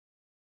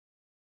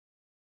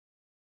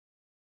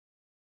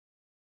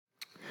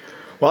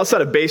Well,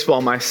 outside of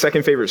baseball, my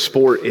second favorite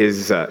sport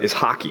is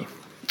hockey.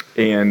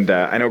 And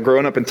I know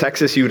growing up in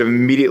Texas, you would have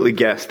immediately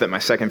guessed that my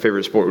second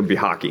favorite sport would be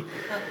hockey.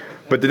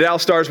 But the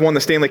Dallas Stars won the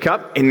Stanley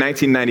Cup in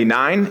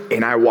 1999,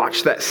 and I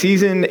watched that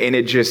season, and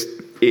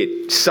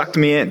it sucked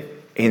me in.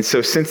 And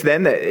so since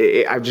then,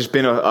 I've just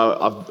been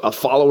a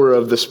follower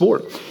of the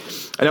sport.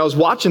 And I was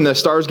watching the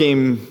Stars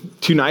game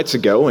 2 nights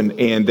ago,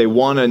 and they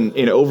won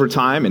in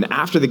overtime. And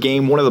after the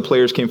game, one of the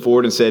players came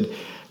forward and said,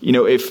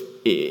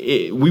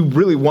 we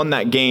really won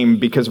that game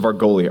because of our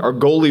goalie. Our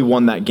goalie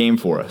won that game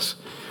for us.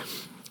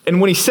 And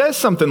when he says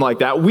something like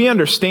that, we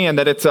understand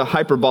that it's a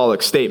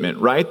hyperbolic statement,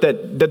 right?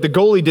 That the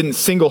goalie didn't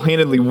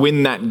single-handedly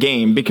win that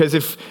game, because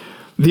if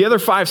the other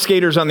 5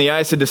 skaters on the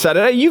ice had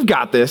decided, hey, you've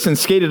got this, and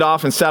skated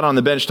off and sat on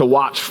the bench to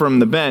watch from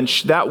the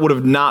bench, that would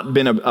have not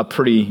been a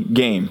pretty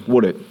game,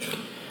 would it?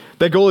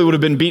 That goalie would have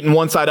been beaten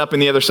one side up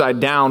and the other side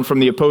down from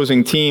the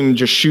opposing team,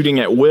 just shooting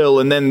at will.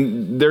 And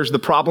then there's the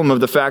problem of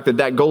the fact that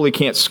goalie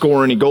can't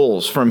score any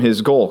goals from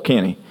his goal,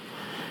 can he?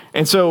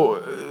 And so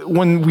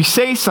when we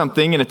say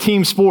something in a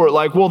team sport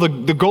like, well, the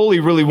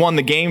goalie really won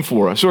the game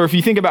for us, or if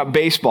you think about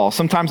baseball,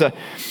 sometimes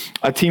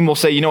a team will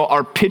say,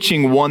 our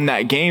pitching won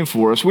that game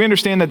for us. We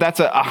understand that that's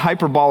a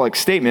hyperbolic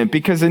statement,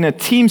 because in a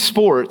team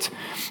sport,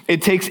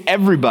 it takes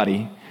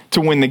everybody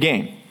to win the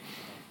game.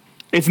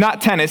 It's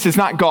not tennis, it's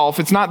not golf,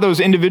 it's not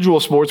those individual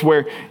sports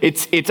where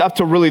it's up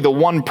to really the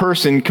one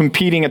person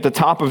competing at the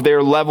top of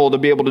their level to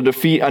be able to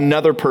defeat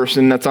another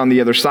person that's on the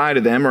other side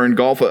of them, or in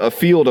golf, a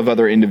field of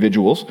other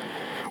individuals,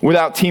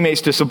 without teammates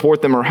to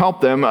support them or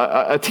help them.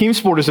 A team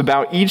sport is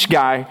about each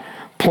guy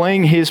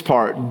playing his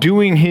part,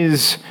 doing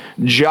his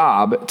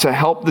job to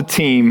help the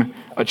team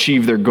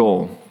achieve their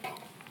goal.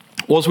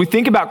 Well, as we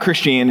think about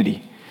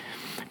Christianity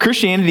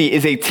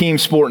is a team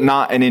sport,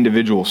 not an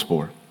individual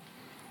sport.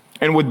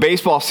 And with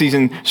baseball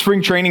season,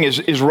 spring training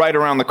is right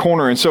around the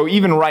corner. And so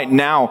even right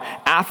now,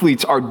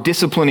 athletes are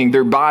disciplining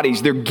their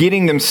bodies. They're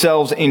getting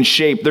themselves in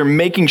shape. They're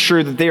making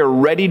sure that they are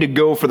ready to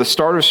go for the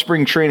start of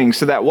spring training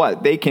so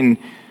that they can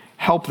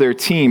help their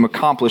team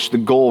accomplish the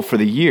goal for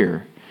the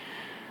year.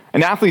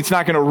 An athlete's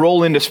not going to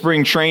roll into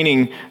spring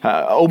training,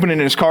 opening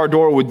his car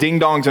door with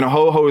ding-dongs and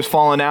ho-hos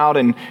falling out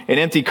and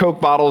empty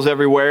Coke bottles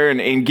everywhere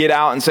and get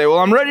out and say, well,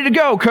 I'm ready to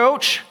go,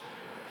 coach.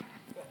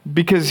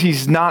 Because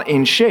he's not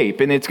in shape,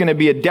 and it's going to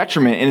be a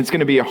detriment, and it's going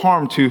to be a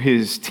harm to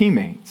his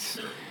teammates.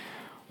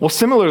 Well,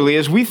 similarly,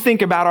 as we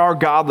think about our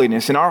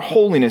godliness and our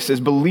holiness as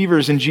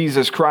believers in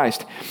Jesus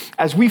Christ,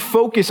 as we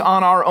focus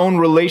on our own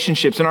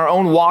relationships and our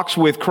own walks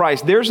with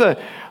Christ, there's an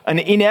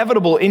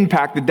inevitable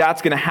impact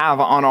that's going to have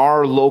on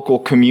our local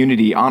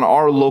community, on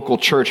our local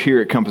church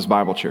here at Compass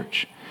Bible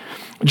Church.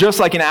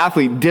 Just like an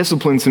athlete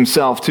disciplines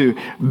himself to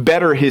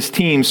better his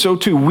team, so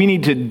too we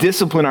need to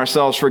discipline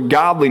ourselves for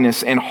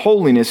godliness and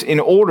holiness in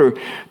order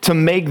to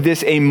make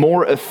this a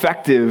more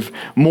effective,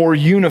 more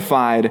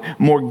unified,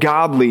 more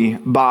godly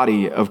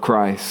body of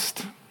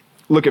Christ.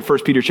 Look at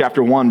 1 Peter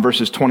chapter 1,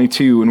 verses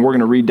 22, and we're going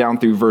to read down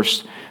through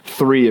verse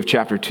 3 of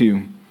chapter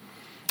 2.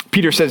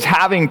 Peter says,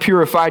 having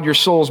purified your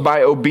souls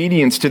by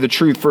obedience to the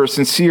truth for a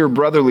sincere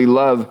brotherly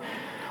love,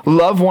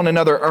 love one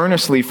another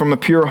earnestly from a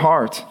pure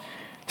heart,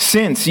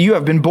 since you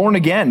have been born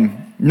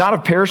again, not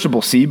of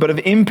perishable seed, but of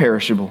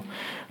imperishable,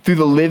 through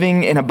the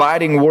living and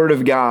abiding word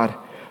of God.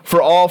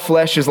 For all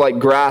flesh is like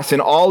grass,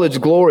 and all its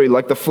glory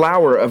like the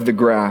flower of the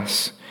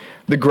grass.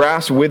 The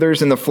grass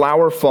withers and the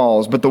flower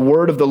falls, but the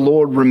word of the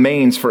Lord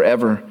remains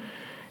forever.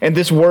 And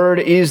this word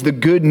is the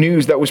good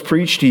news that was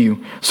preached to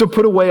you. So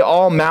put away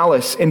all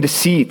malice and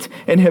deceit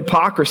and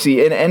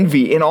hypocrisy and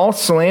envy and all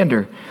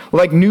slander.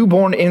 Like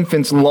newborn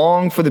infants,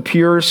 long for the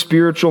pure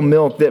spiritual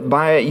milk, that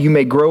by it you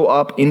may grow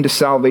up into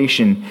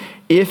salvation,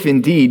 if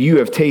indeed you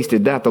have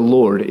tasted that the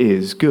Lord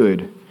is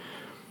good.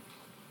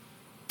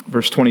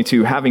 Verse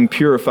 22, having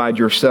purified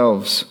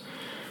yourselves,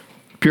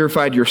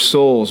 purified your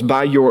souls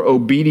by your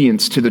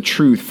obedience to the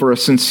truth for a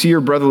sincere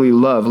brotherly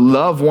love,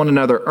 love one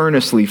another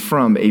earnestly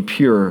from a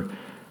pure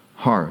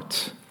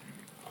heart.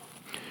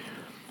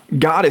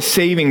 God is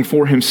saving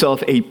for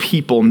himself a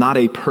people, not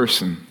a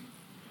person.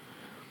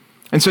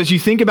 And so as you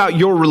think about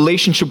your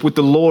relationship with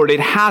the Lord,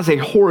 it has a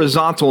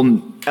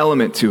horizontal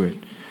element to it.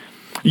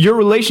 Your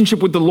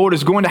relationship with the Lord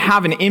is going to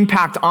have an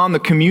impact on the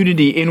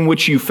community in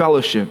which you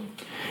fellowship.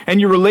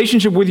 And your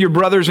relationship with your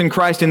brothers in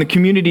Christ in the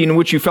community in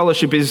which you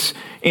fellowship is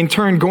in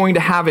turn going to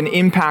have an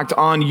impact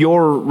on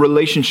your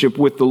relationship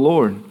with the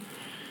Lord.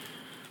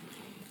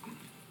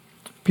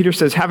 Peter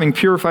says, having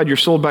purified your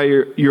soul by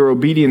your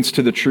obedience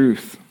to the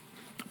truth.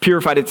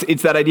 Purified,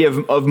 it's that idea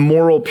of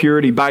moral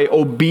purity by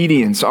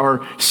obedience,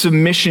 our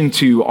submission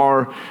to,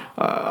 our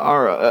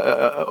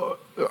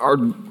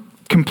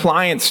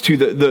compliance to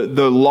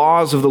the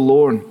laws of the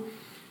Lord.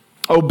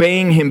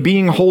 Obeying him,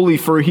 being holy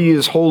for he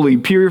is holy,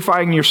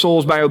 purifying your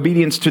souls by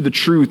obedience to the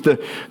truth,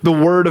 the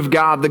word of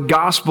God, the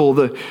gospel,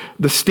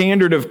 the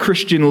standard of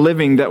Christian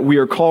living that we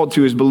are called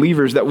to as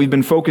believers that we've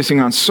been focusing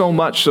on so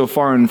much so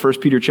far in 1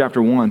 Peter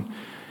chapter 1.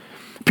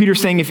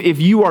 Peter's saying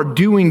if you are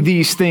doing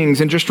these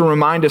things, and just to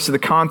remind us of the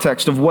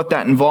context of what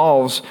that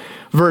involves,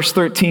 verse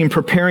 13,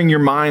 preparing your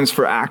minds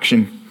for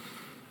action.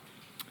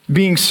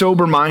 being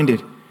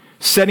sober-minded,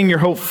 setting your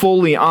hope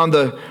fully on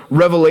the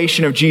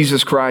revelation of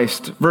Jesus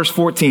Christ. Verse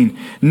 14,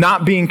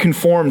 not being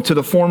conformed to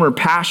the former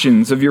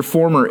passions of your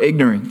former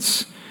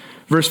ignorance.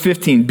 Verse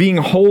 15, being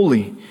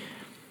holy,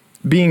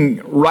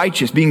 being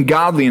righteous, being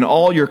godly in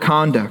all your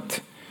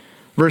conduct.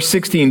 Verse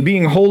 16,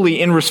 being holy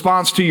in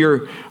response to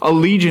your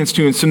allegiance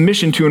to and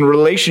submission to and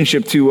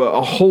relationship to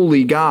a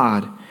holy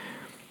God.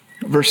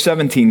 Verse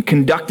 17,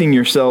 conducting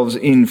yourselves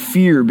in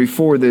fear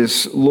before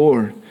this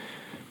Lord.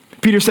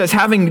 Peter says,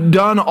 having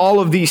done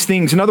all of these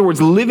things, in other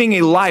words, living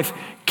a life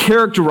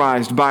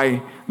characterized by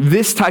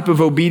this type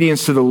of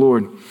obedience to the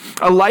Lord,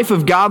 a life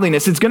of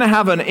godliness, it's going to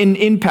have an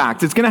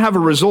impact. It's going to have a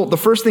result. The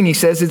first thing he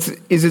says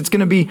is it's going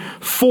to be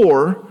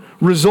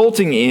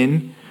resulting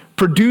in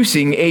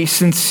producing a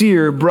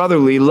sincere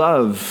brotherly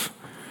love.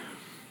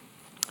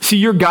 See,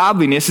 your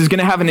godliness is going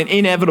to have an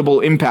inevitable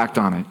impact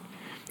on it.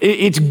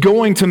 It's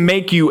going to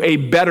make you a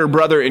better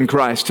brother in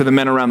Christ to the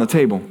men around the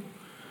table.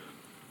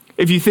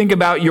 If you think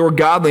about your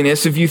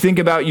godliness, if you think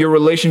about your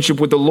relationship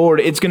with the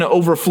Lord, it's going to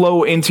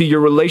overflow into your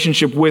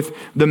relationship with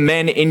the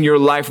men in your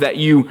life that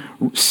you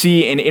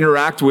see and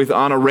interact with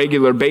on a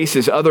regular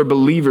basis, other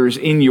believers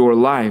in your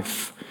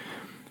life.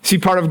 See,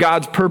 part of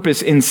God's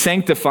purpose in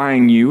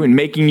sanctifying you and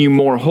making you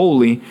more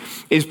holy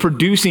is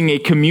producing a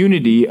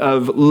community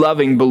of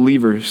loving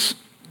believers.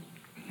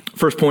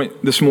 First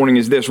point this morning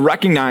is this: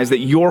 recognize that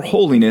your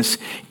holiness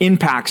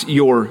impacts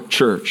your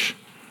church.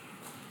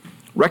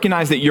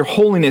 Recognize that your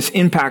holiness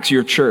impacts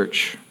your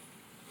church.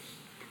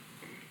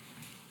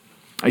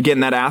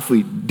 Again, that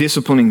athlete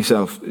disciplining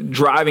himself,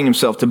 driving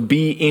himself to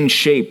be in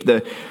shape,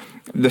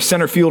 the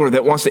center fielder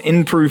that wants to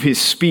improve his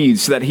speed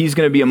so that he's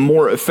going to be a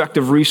more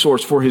effective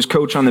resource for his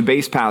coach on the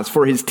base paths,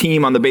 for his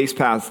team on the base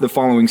paths the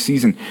following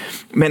season.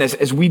 Man,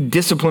 as we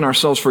discipline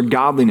ourselves for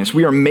godliness,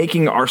 we are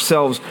making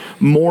ourselves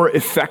more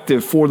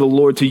effective for the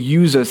Lord to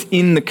use us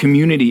in the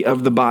community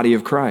of the body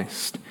of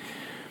Christ.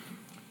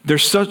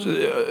 There's such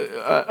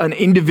an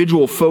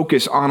individual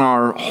focus on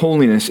our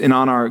holiness and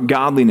on our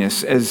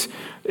godliness, as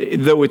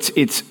though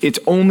it's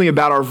only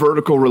about our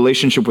vertical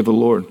relationship with the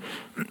Lord.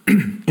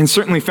 And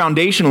certainly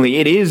foundationally,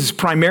 it is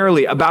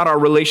primarily about our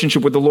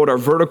relationship with the Lord, our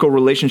vertical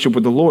relationship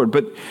with the Lord.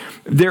 But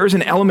there is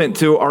an element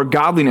to our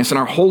godliness and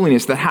our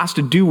holiness that has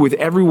to do with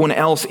everyone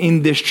else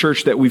in this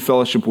church that we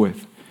fellowship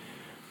with.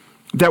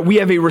 That we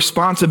have a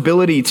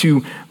responsibility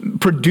to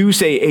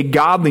produce a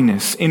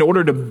godliness in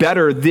order to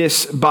better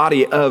this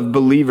body of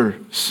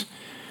believers.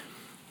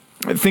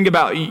 Think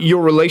about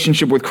your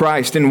relationship with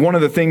Christ, and one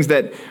of the things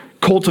that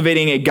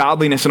cultivating a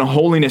godliness and a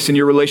holiness in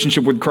your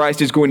relationship with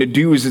Christ is going to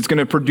do is it's going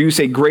to produce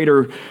a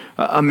greater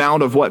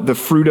amount of what? The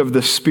fruit of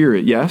the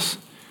Spirit, yes?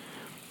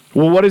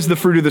 Well, what is the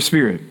fruit of the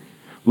Spirit?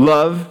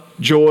 Love,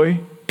 joy,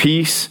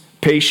 peace,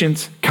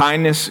 patience,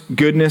 kindness,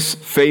 goodness,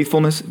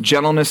 faithfulness,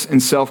 gentleness,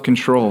 and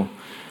self-control.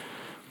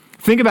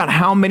 Think about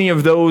how many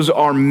of those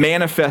are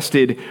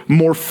manifested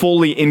more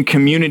fully in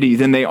community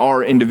than they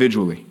are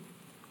individually.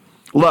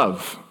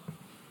 Love.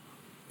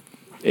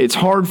 It's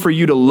hard for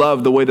you to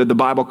love the way that the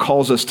Bible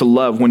calls us to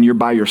love when you're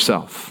by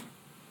yourself.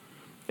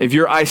 If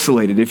you're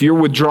isolated, if you're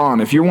withdrawn,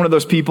 if you're one of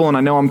those people, and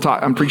I know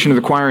I'm preaching to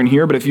the choir in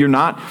here, but if you're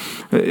not,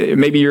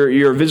 maybe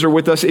you're a visitor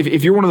with us.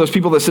 If you're one of those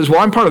people that says, well,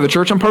 I'm part of the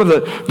church, I'm part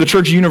of the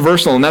church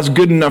universal, and that's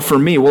good enough for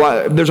me.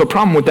 Well, there's a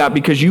problem with that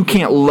because you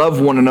can't love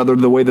one another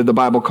the way that the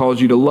Bible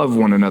calls you to love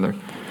one another.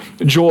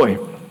 Joy.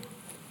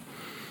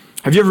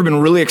 Have you ever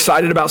been really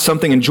excited about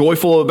something and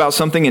joyful about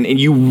something and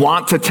you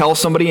want to tell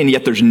somebody and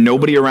yet there's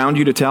nobody around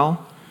you to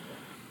tell?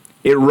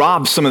 It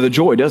robs some of the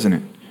joy, doesn't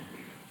it?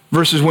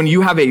 Versus when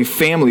you have a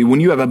family, when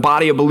you have a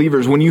body of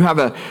believers, when you have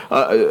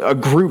a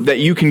group that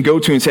you can go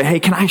to and say, hey,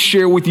 can I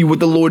share with you what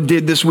the Lord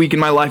did this week in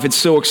my life? It's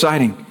so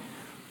exciting.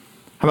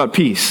 How about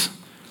peace?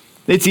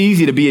 It's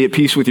easy to be at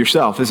peace with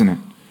yourself, isn't it?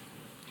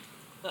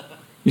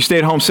 You stay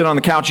at home, sit on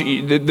the couch,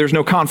 there's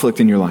no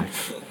conflict in your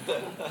life.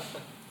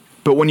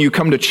 But when you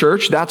come to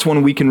church, that's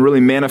when we can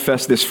really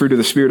manifest this fruit of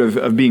the Spirit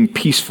of being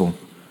peaceful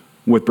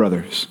with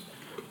brothers.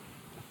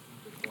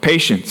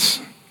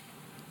 Patience.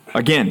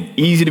 Again,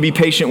 easy to be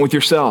patient with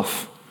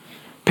yourself.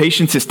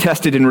 Patience is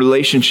tested in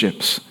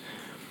relationships.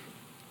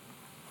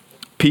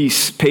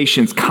 Peace,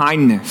 patience,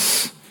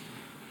 kindness.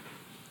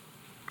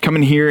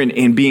 Coming here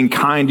and being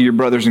kind to your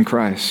brothers in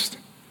Christ.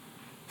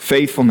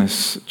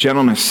 Faithfulness,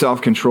 gentleness,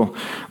 self-control.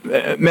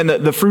 Man,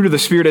 the fruit of the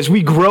Spirit, as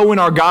we grow in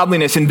our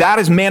godliness, and that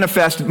is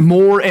manifest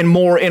more and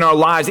more in our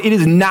lives, it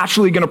is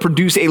naturally going to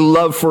produce a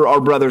love for our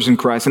brothers in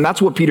Christ. And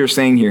that's what Peter's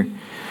saying here.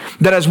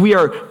 That as we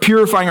are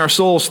purifying our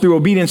souls through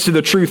obedience to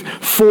the truth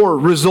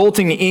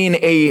resulting in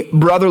a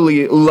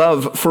brotherly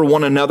love for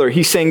one another,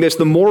 he's saying this: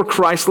 the more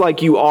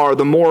Christ-like you are,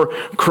 the more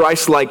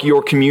Christ-like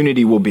your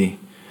community will be.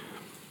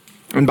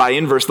 And by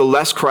inverse, the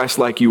less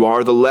Christ-like you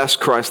are, the less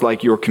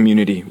Christ-like your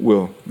community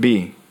will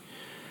be.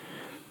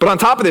 But on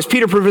top of this,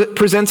 Peter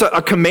presents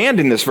a command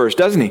in this verse,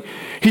 doesn't he?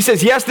 He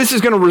says, yes, this is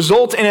going to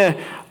result in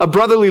a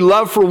brotherly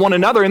love for one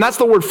another. And that's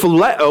the word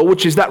phileo,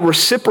 which is that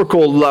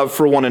reciprocal love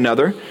for one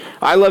another.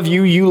 I love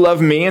you, you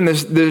love me, and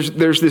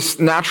there's this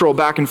natural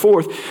back and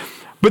forth.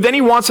 But then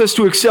he wants us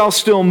to excel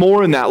still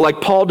more in that,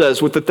 like Paul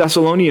does with the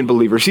Thessalonian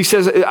believers. He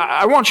says,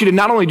 I want you to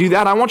not only do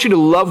that, I want you to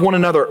love one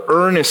another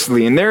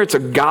earnestly. And there it's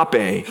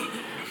agape.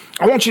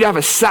 I want you to have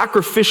a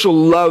sacrificial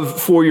love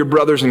for your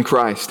brothers in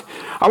Christ.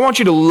 I want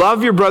you to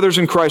love your brothers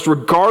in Christ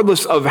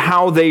regardless of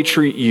how they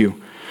treat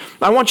you.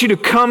 I want you to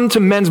come to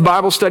men's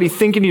Bible study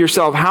thinking to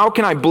yourself, how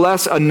can I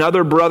bless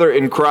another brother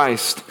in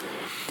Christ?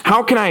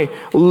 How can I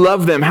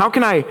love them? How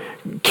can I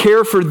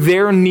care for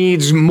their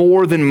needs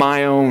more than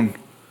my own?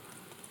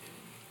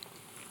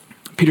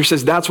 Peter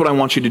says, that's what I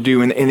want you to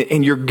do.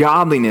 And your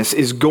godliness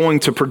is going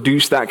to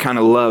produce that kind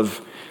of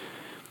love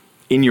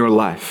in your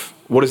life.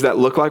 What does that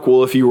look like?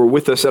 Well, if you were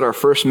with us at our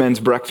first men's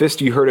breakfast,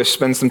 you heard us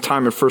spend some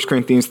time in 1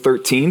 Corinthians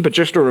 13. But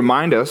just to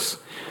remind us,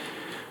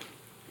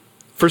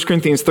 1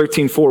 Corinthians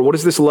 13:4, what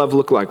does this love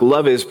look like?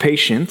 Love is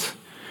patient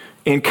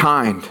and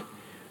kind.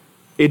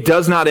 It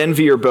does not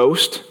envy or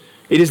boast.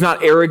 It is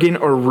not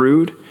arrogant or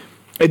rude.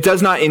 It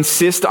does not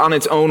insist on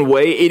its own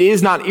way. It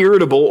is not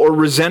irritable or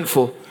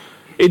resentful.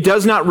 It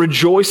does not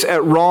rejoice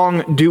at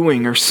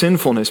wrongdoing or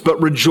sinfulness,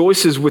 but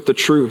rejoices with the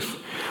truth.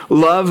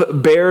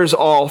 Love bears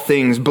all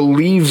things,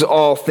 believes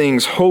all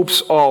things,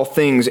 hopes all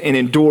things, and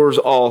endures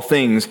all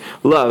things.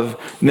 Love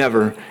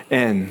never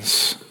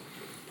ends.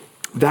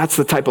 That's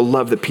the type of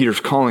love that Peter's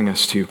calling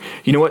us to.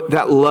 You know what?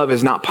 That love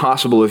is not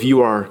possible if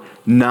you are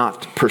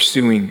not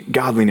pursuing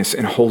godliness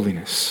and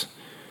holiness.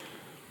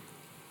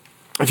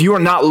 If you are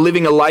not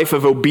living a life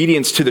of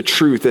obedience to the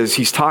truth, as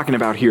he's talking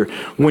about here,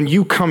 when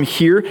you come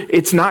here,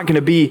 it's not going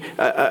to be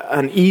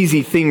an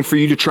easy thing for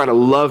you to try to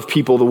love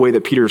people the way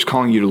that Peter is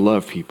calling you to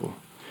love people.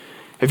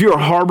 If you are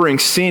harboring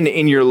sin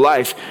in your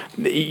life,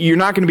 you're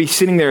not going to be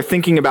sitting there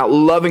thinking about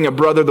loving a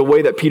brother the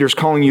way that Peter's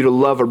calling you to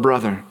love a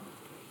brother.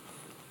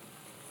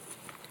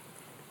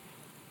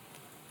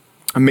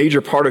 A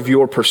major part of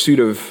your pursuit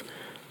of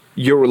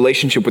your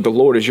relationship with the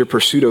Lord is your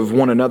pursuit of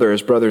one another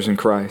as brothers in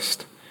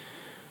Christ.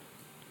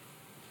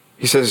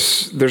 He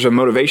says there's a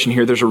motivation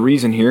here, there's a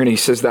reason here, and he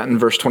says that in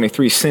verse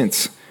 23,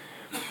 since.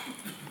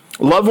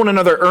 Love one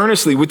another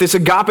earnestly with this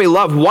agape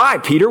love. Why,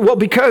 Peter? Well,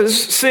 because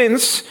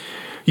since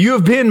you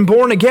have been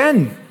born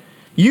again,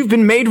 you've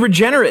been made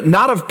regenerate,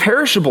 not of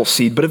perishable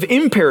seed, but of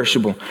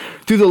imperishable,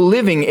 through the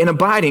living and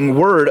abiding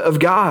word of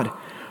God.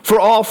 For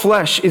all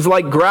flesh is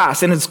like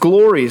grass, and its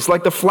glory is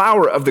like the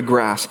flower of the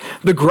grass.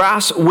 The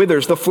grass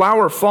withers, the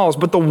flower falls,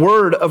 but the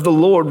word of the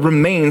Lord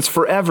remains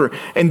forever.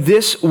 And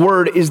this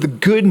word is the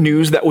good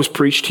news that was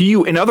preached to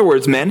you. In other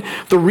words, men,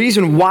 the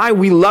reason why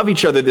we love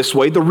each other this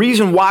way, the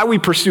reason why we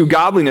pursue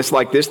godliness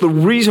like this, the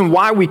reason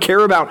why we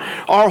care about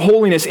our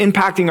holiness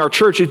impacting our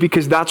church is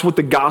because that's what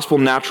the gospel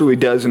naturally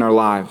does in our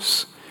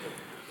lives.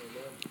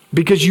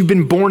 Because you've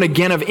been born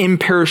again of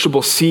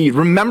imperishable seed.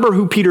 Remember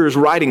who Peter is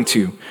writing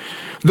to.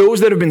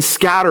 Those that have been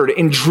scattered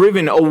and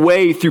driven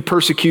away through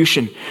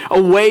persecution,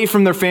 away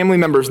from their family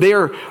members. They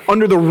are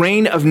under the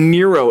reign of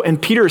Nero.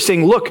 And Peter is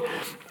saying, look,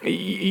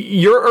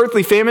 your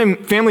earthly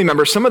family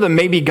members, some of them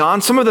may be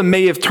gone. Some of them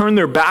may have turned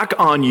their back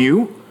on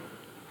you.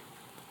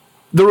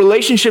 The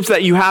relationships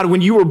that you had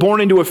when you were born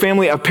into a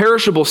family of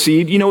perishable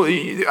seed,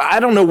 I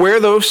don't know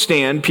where those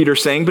stand,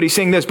 Peter's saying, but he's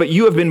saying this, but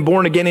you have been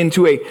born again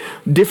into a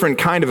different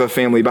kind of a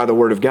family by the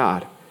word of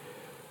God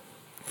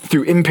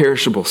through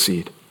imperishable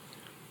seed.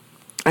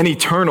 An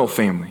eternal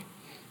family.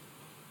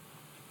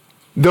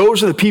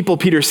 Those are the people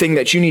Peter is saying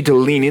that you need to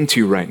lean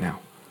into right now.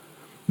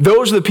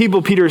 Those are the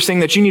people Peter is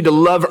saying that you need to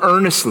love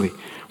earnestly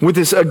with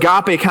this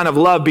agape kind of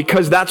love,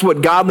 because that's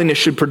what godliness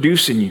should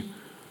produce in you.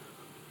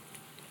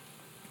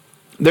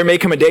 There may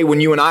come a day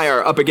when you and I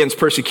are up against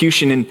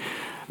persecution, and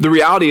the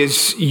reality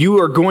is you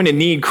are going to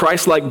need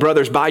Christ-like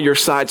brothers by your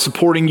side,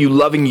 supporting you,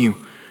 loving you,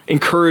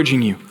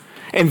 encouraging you.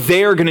 And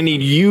they're going to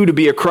need you to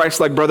be a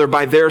Christ-like brother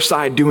by their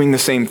side doing the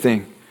same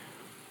thing.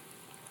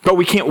 But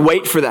we can't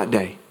wait for that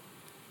day.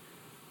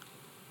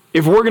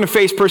 If we're going to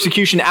face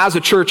persecution as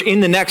a church in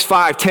the next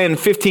 5, 10,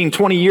 15,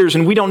 20 years,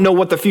 and we don't know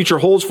what the future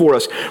holds for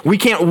us, we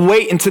can't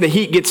wait until the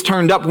heat gets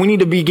turned up. We need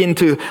to begin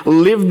to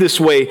live this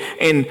way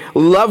and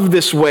love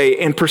this way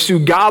and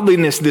pursue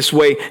godliness this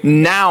way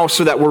now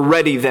so that we're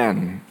ready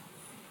then.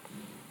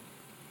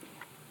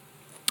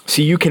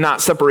 See, you cannot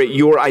separate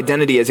your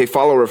identity as a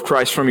follower of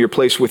Christ from your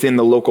place within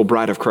the local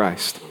bride of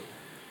Christ.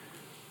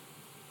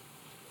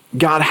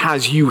 God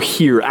has you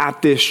here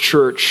at this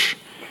church.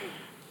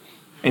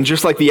 And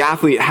just like the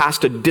athlete has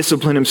to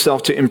discipline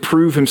himself to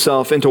improve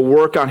himself and to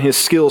work on his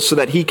skills so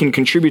that he can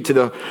contribute to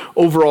the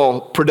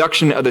overall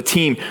production of the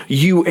team,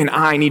 you and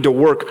I need to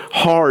work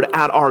hard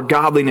at our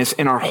godliness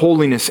and our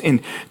holiness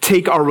and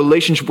take our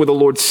relationship with the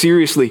Lord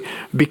seriously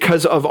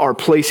because of our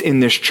place in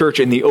this church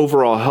and the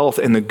overall health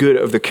and the good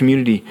of the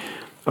community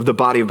of the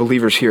body of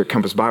believers here at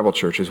Compass Bible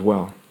Church as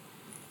well.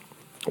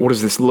 What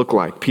does this look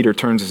like? Peter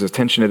turns his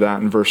attention to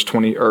that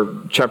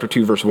in chapter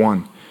 2, verse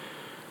 1.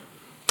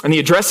 And he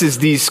addresses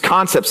these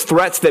concepts,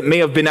 threats that may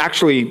have been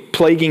actually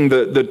plaguing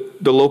the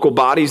local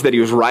bodies that he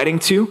was writing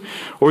to,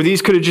 or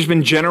these could have just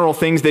been general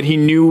things that he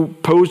knew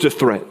posed a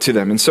threat to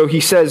them. And so he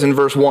says in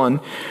verse 1,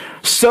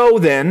 so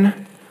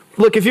then,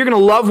 look, if you're going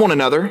to love one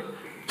another,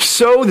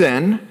 so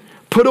then,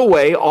 Put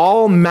away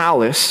all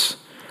malice,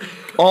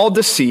 all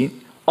deceit,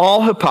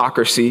 all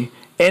hypocrisy,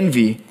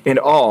 envy, and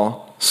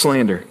all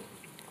slander.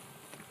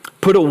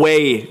 Put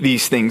away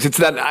these things. It's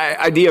that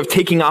idea of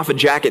taking off a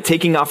jacket,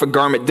 taking off a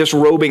garment,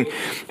 disrobing,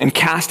 and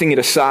casting it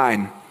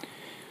aside.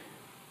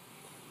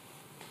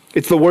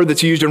 It's the word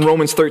that's used in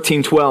Romans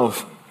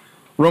 13:12.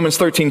 Romans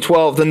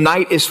 13:12, the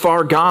night is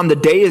far gone, the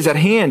day is at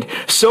hand.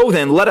 So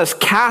then, let us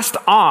cast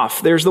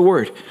off, there's the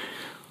word.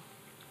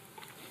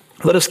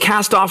 Let us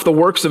cast off the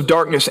works of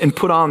darkness and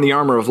put on the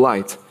armor of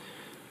light.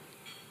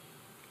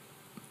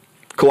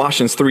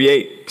 Colossians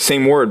 3:8,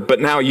 same word, but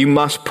now you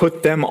must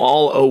put them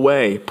all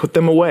away. Put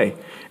them away.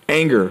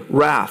 Anger,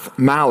 wrath,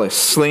 malice,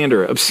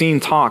 slander, obscene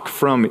talk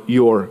from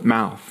your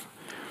mouth.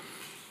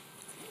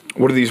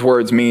 What do these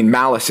words mean?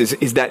 Malice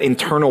is that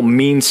internal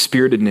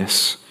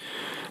mean-spiritedness,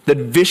 that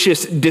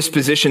vicious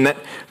disposition,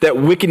 that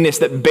wickedness,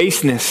 that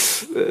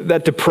baseness,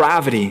 that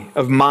depravity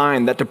of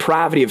mind, that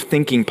depravity of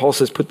thinking. Paul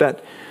says,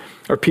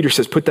 Peter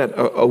says, put that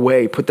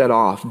away, put that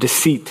off.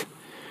 Deceit,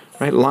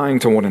 right? Lying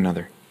to one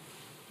another.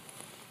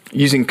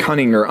 Using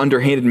cunning or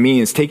underhanded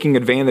means, taking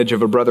advantage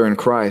of a brother in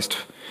Christ.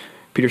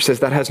 Peter says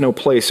that has no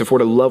place if we're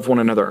to love one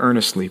another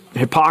earnestly.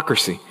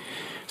 Hypocrisy.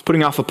 It's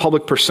putting off a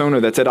public persona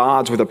that's at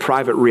odds with a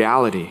private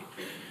reality.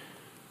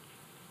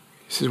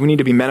 He says we need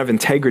to be men of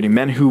integrity,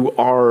 men who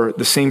are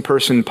the same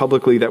person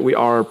publicly that we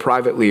are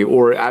privately,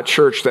 or at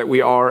church that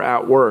we are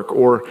at work,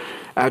 or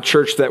at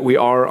church that we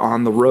are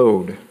on the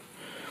road.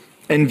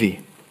 Envy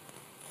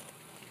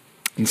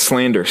and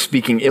slander,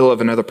 speaking ill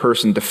of another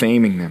person,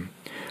 defaming them.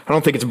 I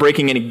don't think it's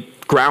breaking any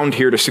ground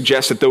here to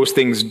suggest that those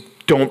things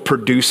don't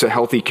produce a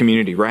healthy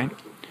community, right?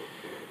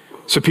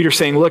 So Peter's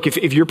saying, look,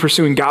 if you're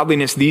pursuing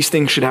godliness, these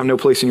things should have no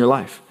place in your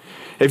life.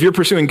 If you're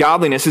pursuing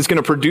godliness, it's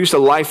going to produce a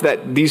life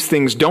that these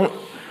things don't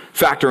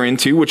factor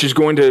into, which is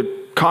going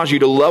to cause you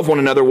to love one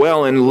another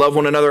well and love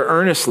one another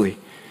earnestly.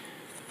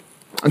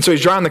 And so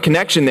he's drawing the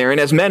connection there. And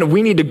as men,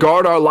 we need to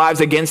guard our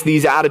lives against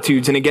these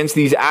attitudes and against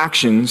these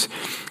actions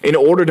in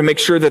order to make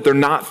sure that they're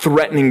not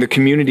threatening the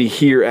community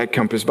here at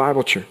Compass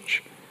Bible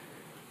Church.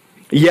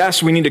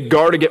 Yes, we need to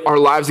guard our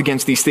lives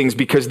against these things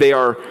because they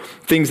are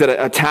things that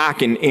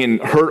attack and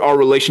hurt our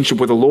relationship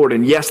with the Lord.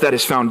 And yes, that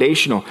is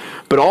foundational.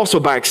 But also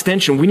by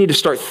extension, we need to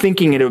start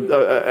thinking at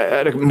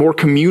a more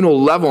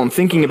communal level and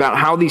thinking about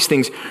how these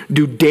things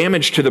do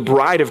damage to the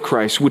bride of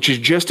Christ, which is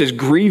just as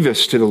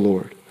grievous to the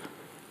Lord.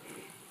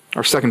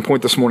 Our second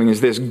point this morning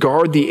is this: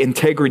 guard the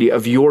integrity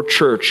of your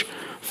church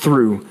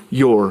through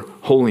your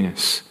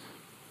holiness.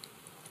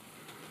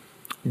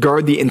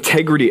 Guard the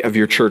integrity of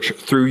your church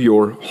through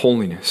your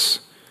holiness.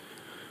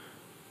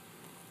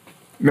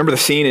 Remember the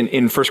scene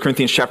in 1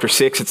 Corinthians chapter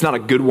 6? It's not a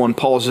good one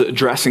Paul's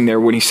addressing there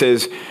when he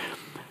says,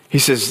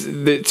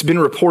 it's been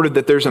reported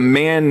that there's a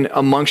man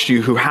amongst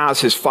you who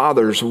has his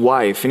father's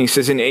wife. And he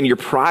says, and you're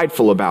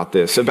prideful about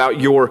this, about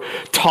your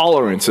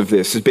tolerance of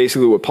this, is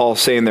basically what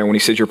Paul's saying there when he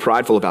says you're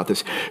prideful about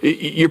this.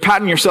 You're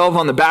patting yourself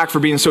on the back for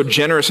being so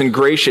generous and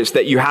gracious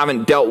that you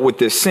haven't dealt with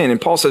this sin.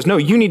 And Paul says, no,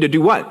 you need to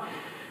do what?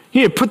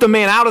 You need to put the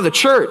man out of the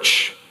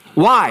church.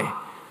 Why?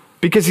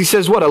 Because he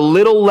says what? A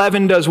little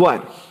leaven does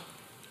what?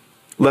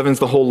 Leavens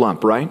the whole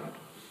lump, right?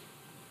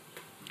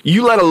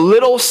 You let a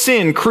little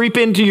sin creep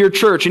into your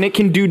church and it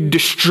can do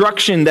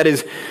destruction that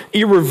is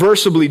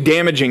irreversibly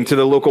damaging to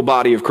the local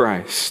body of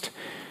Christ.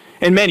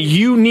 And men,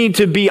 you need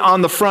to be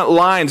on the front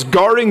lines,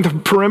 guarding the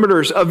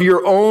perimeters of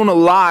your own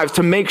lives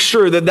to make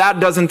sure that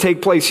that doesn't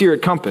take place here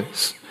at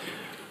Compass.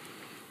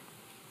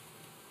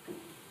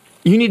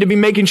 You need to be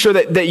making sure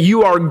that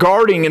you are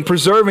guarding and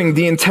preserving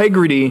the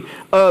integrity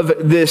of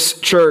this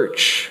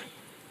church.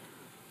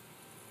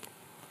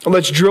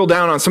 Let's drill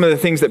down on some of the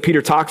things that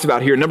Peter talks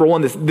about here. Number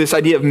one, this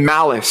idea of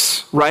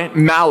malice, right?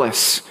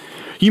 Malice.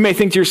 You may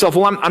think to yourself,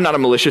 well, I'm not a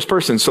malicious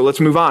person, so let's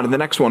move on to the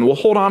next one. Well,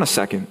 hold on a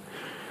second.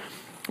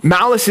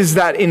 Malice is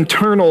that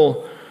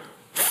internal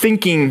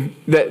thinking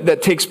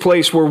that takes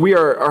place where we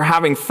are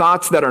having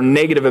thoughts that are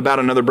negative about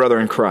another brother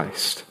in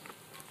Christ.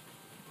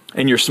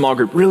 And your small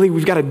group, really?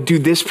 We've got to do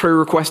this prayer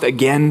request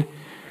again?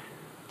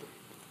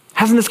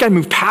 Hasn't this guy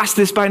moved past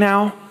this by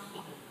now?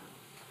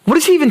 What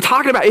is he even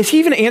talking about? Is he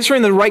even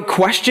answering the right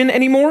question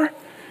anymore?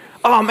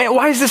 Oh man,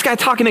 why is this guy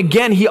talking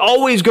again? He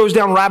always goes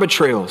down rabbit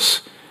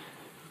trails.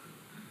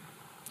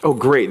 Oh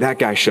great, that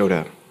guy showed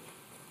up.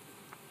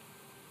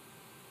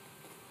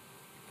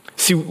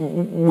 See,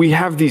 we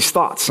have these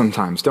thoughts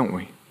sometimes, don't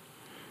we?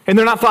 And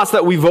they're not thoughts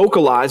that we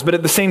vocalize, but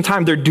at the same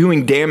time, they're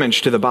doing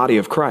damage to the body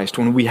of Christ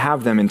when we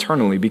have them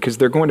internally, because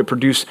they're going to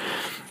produce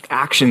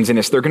actions in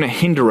us. They're going to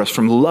hinder us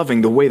from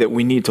loving the way that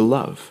we need to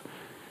love.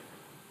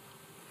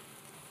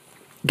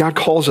 God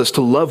calls us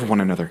to love one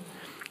another.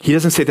 He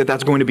doesn't say that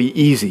that's going to be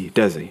easy,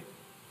 does he?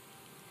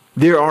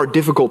 There are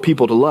difficult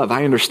people to love.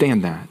 I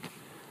understand that.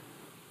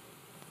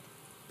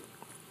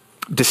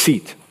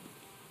 Deceit.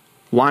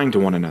 Lying to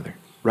one another,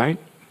 right?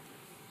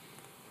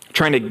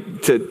 Trying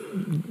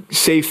to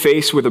save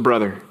face with a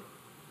brother.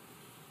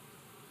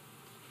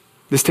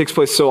 This takes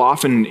place so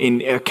often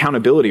in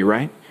accountability,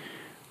 right?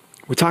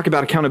 We talk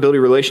about accountability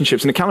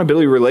relationships, and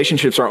accountability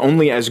relationships are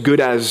only as good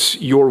as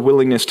your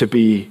willingness to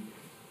be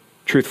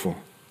truthful.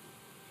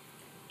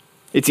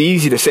 It's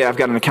easy to say I've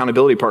got an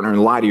accountability partner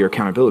and lie to your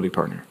accountability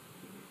partner.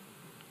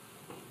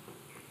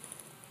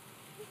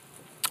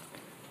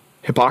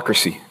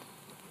 Hypocrisy.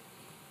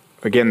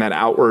 Again, that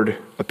outward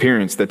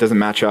appearance that doesn't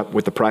match up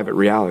with the private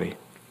reality.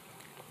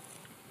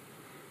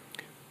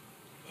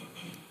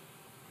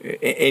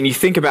 And you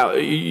think about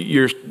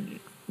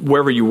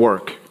wherever you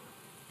work.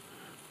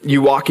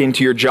 You walk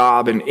into your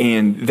job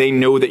and they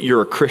know that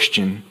you're a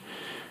Christian,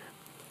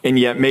 and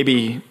yet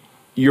maybe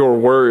your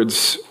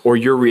words or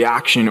your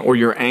reaction or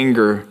your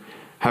anger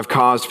have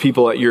caused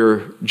people at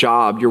your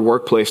job, your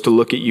workplace, to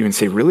look at you and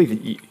say,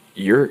 really,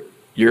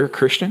 you're a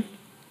Christian?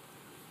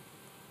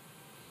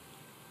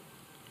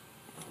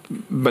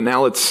 But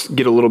now let's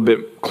get a little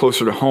bit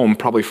closer to home,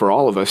 probably for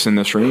all of us in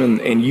this room,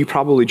 and you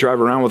probably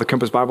drive around with a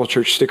Compass Bible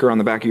Church sticker on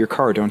the back of your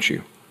car, don't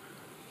you?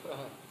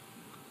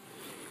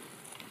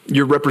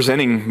 You're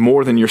representing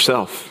more than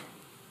yourself.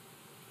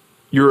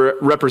 You're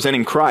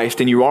representing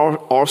Christ, and you are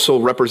also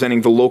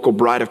representing the local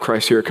bride of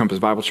Christ here at Compass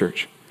Bible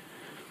Church.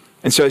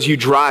 And so as you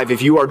drive,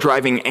 if you are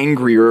driving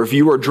angry, or if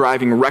you are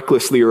driving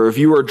recklessly, or if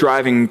you are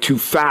driving too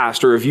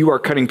fast, or if you are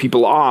cutting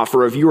people off,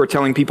 or if you are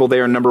telling people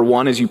they are number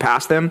one as you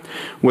pass them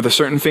with a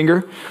certain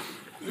finger,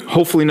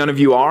 hopefully none of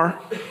you are.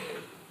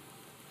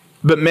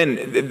 But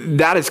men,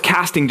 that is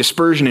casting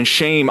dispersion and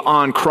shame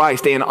on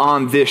Christ and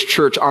on this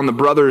church, on the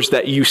brothers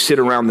that you sit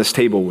around this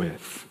table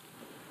with.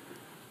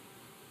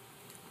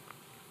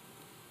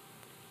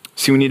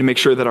 See, we need to make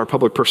sure that our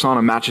public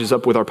persona matches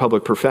up with our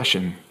public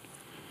profession.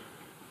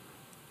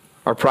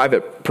 Our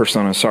private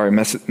persona,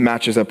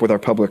 matches up with our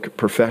public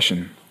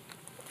profession.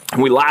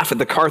 And we laugh at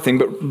the car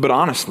thing, but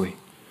honestly.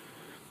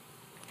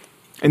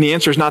 And the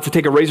answer is not to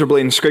take a razor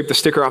blade and scrape the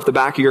sticker off the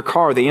back of your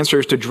car. The answer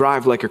is to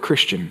drive like a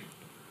Christian.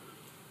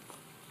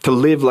 To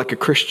live like a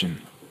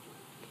Christian.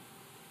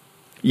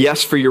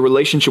 Yes, for your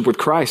relationship with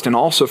Christ, and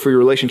also for your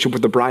relationship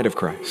with the bride of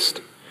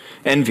Christ.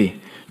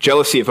 Envy,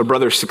 jealousy of a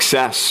brother's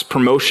success,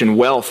 promotion,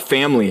 wealth,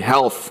 family,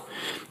 health,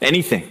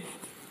 anything.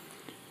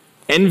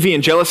 Envy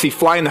and jealousy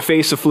fly in the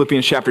face of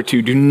Philippians chapter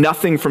 2. Do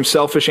nothing from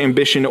selfish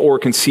ambition or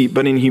conceit,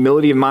 but in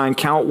humility of mind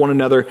count one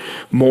another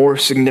more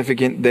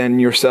significant than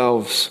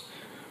yourselves.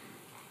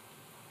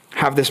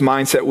 Have this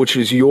mindset which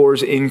is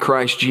yours in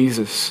Christ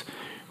Jesus,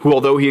 who,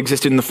 although he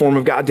existed in the form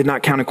of God, did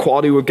not count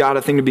equality with God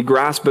a thing to be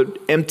grasped, but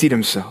emptied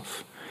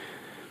himself.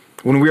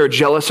 When we are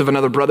jealous of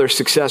another brother's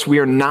success, we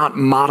are not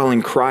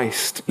modeling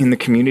Christ in the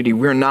community.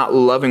 We are not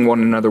loving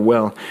one another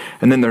well.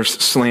 And then there's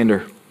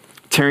slander,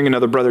 tearing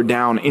another brother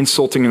down,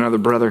 insulting another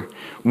brother,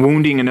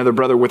 wounding another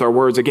brother with our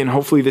words. Again,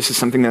 hopefully this is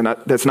something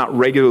that's not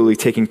regularly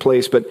taking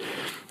place, but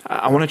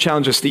I want to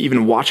challenge us to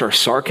even watch our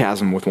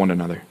sarcasm with one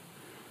another.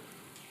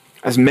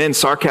 As men,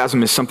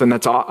 sarcasm is something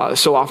that's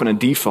so often a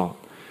default.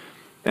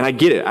 And I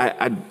get it.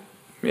 I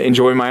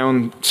enjoy my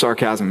own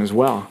sarcasm as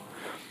well.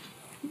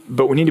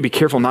 But we need to be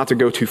careful not to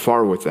go too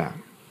far with that.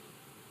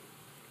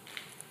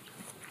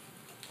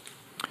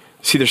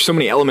 See, there's so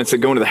many elements that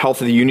go into the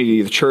health of the unity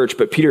of the church,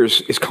 but Peter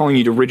is calling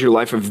you to rid your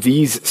life of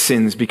these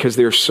sins because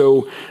they are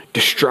so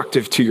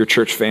destructive to your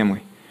church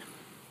family.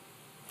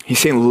 He's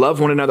saying love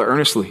one another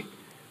earnestly.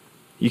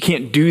 You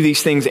can't do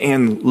these things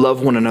and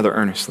love one another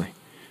earnestly.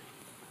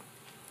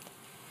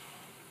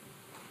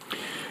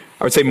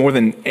 I would say more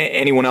than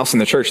anyone else in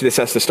the church, this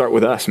has to start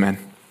with us, man.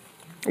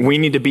 We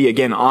need to be,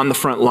 again, on the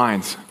front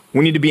lines.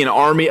 We need to be an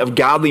army of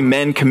godly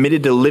men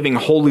committed to living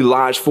holy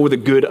lives for the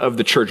good of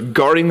the church,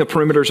 guarding the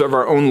perimeters of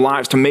our own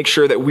lives to make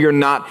sure that we are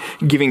not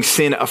giving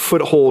sin a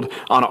foothold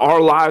on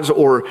our lives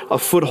or a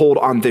foothold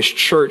on this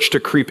church to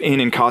creep in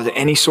and cause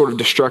any sort of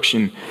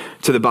destruction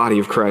to the body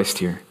of Christ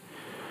here.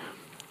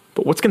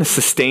 But what's going to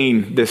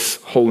sustain this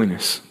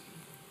holiness?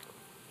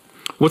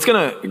 What's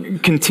going to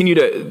continue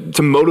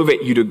to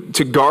motivate you,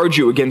 to guard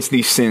you against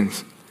these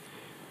sins?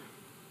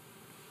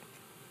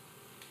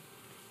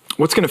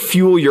 What's going to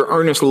fuel your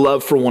earnest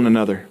love for one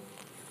another?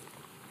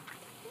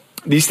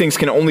 These things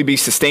can only be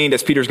sustained,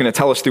 as Peter's going to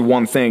tell us, through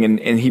one thing.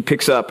 And he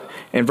picks up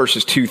in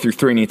verses 2 through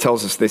 3, and he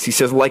tells us this. He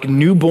says, like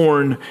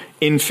newborn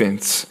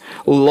infants,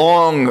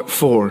 long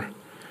for,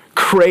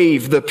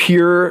 crave the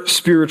pure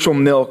spiritual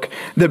milk,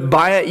 that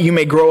by it you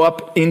may grow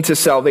up into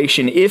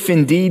salvation, if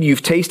indeed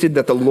you've tasted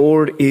that the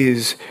Lord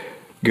is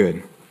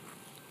good.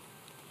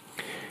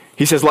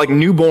 He says, like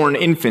newborn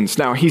infants.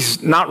 Now,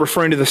 he's not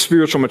referring to the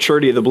spiritual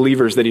maturity of the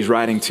believers that he's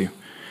writing to.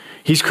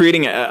 He's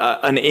creating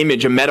an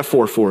image, a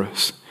metaphor for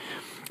us.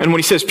 And when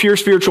he says pure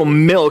spiritual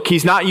milk,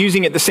 he's not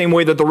using it the same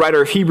way that the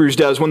writer of Hebrews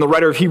does. When the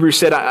writer of Hebrews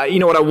said, I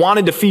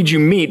wanted to feed you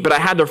meat, but I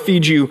had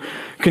to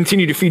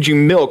continue to feed you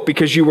milk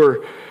because you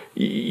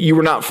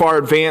were not far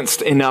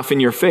advanced enough in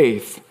your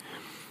faith.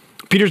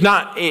 Peter's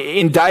not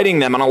indicting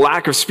them on a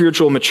lack of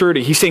spiritual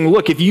maturity. He's saying,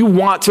 look, if you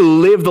want to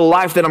live the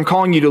life that I'm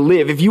calling you to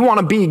live, if you want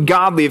to be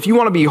godly, if you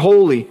want to be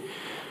holy,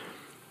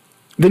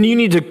 then you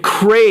need to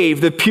crave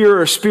the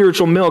pure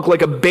spiritual milk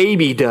like a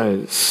baby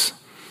does.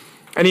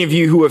 Any of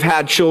you who have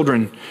had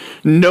children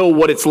know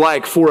what it's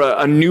like for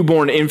a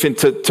newborn infant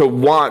to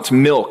want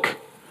milk.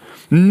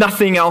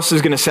 Nothing else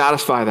is going to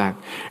satisfy that.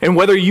 And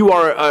whether you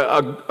are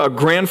a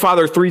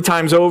grandfather 3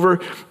 times over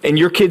and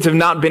your kids have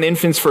not been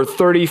infants for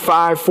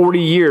 35, 40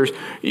 years,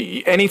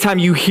 anytime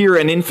you hear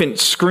an infant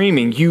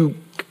screaming, you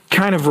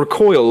kind of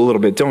recoil a little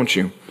bit, don't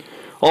you?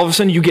 All of a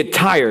sudden you get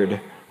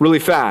tired really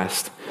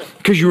fast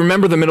because you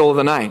remember the middle of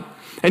the night.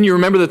 And you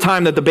remember the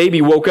time that the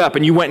baby woke up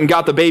and you went and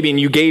got the baby and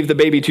you gave the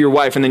baby to your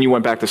wife and then you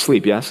went back to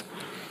sleep, yes?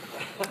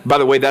 By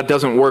the way, that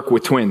doesn't work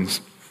with twins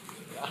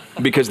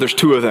because there's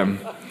 2 of them.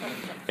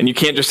 And you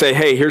can't just say,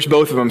 hey, here's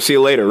both of them, see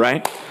you later,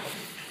 right?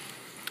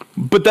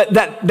 But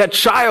that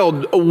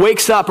child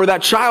wakes up, or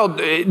that child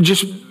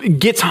just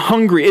gets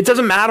hungry. It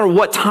doesn't matter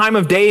what time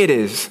of day it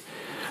is.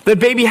 That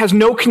baby has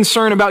no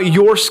concern about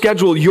your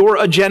schedule, your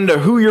agenda,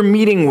 who you're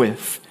meeting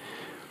with.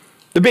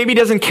 The baby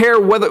doesn't care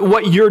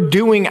what you're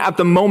doing at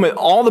the moment.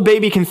 All the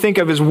baby can think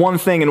of is one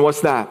thing, and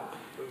what's that?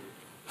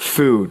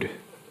 Food,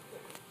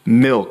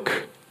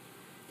 milk.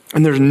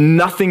 And there's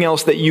nothing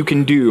else that you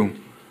can do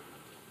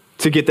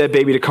to get that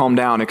baby to calm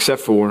down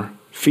except for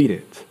feed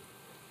it.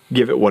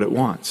 Give it what it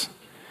wants.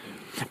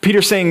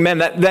 Peter's saying, man,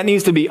 that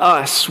needs to be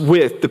us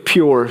with the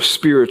pure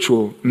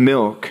spiritual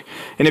milk.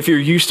 And if you're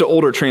used to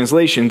older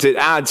translations, it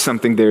adds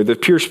something there. The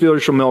pure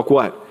spiritual milk,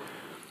 what?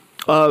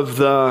 Of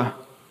the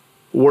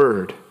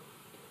Word.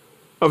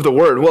 Of the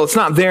Word. Well, it's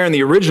not there in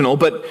the original,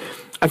 but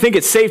I think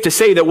it's safe to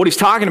say that what he's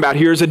talking about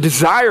here is a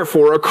desire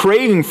for, a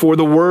craving for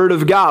the Word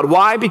of God.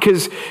 Why?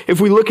 Because if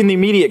we look in the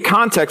immediate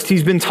context,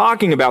 he's been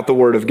talking about the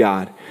Word of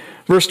God.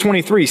 Verse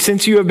 23,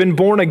 since you have been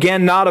born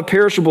again, not of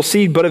perishable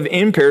seed, but of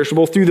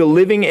imperishable, through the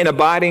living and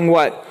abiding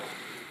what?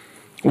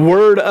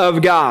 Word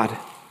of God.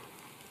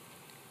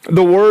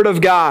 The Word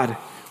of God,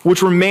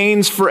 which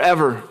remains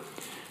forever.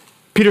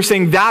 Peter's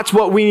saying that's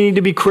what we need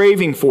to be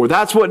craving for.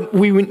 That's what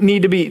we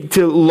need to be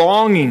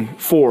longing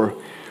for.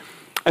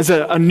 As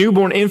a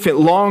newborn infant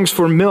longs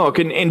for milk.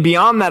 And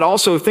beyond that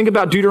also, think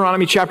about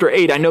Deuteronomy chapter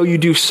 8. I know you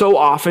do so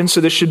often,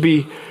 so this should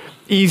be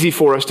easy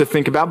for us to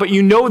think about. But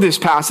you know this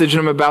passage, and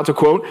I'm about to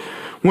quote,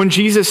 when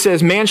Jesus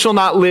says, man shall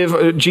not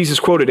live,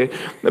 Jesus quoted it,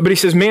 but he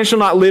says, man shall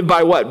not live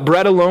by what?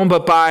 Bread alone,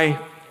 but by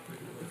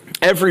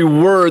every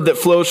word that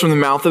flows from the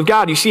mouth of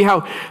God. You see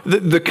how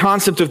the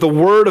concept of the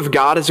Word of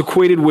God is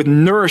equated with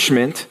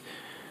nourishment.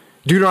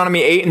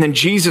 Deuteronomy 8, and then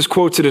Jesus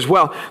quotes it as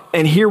well.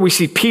 And here we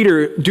see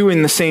Peter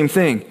doing the same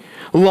thing.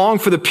 Long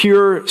for the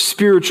pure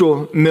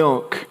spiritual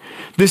milk.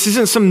 This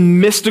isn't some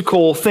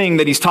mystical thing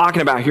that he's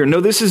talking about here.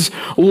 No, this is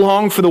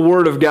long for the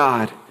Word of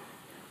God.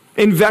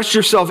 Invest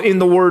yourself in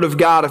the Word of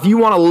God. If you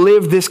want to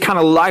live this kind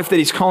of life that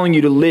he's calling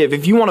you to live,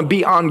 if you want to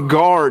be on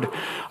guard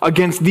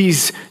against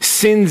these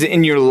sins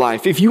in your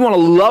life, if you want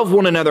to love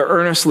one another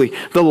earnestly,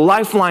 the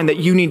lifeline that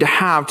you need to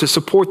have to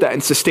support that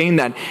and sustain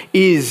that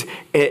is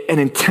an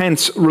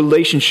intense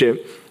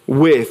relationship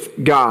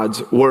with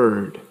God's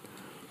Word.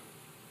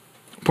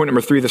 Point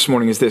number 3 this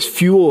morning is this: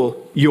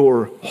 fuel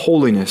your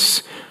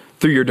holiness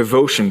through your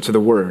devotion to the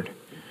Word.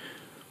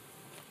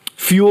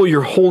 Fuel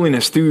your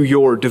holiness through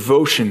your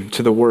devotion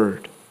to the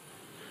Word.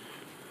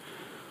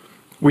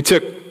 We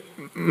took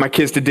my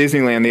kids to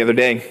Disneyland the other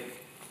day,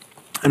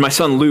 and my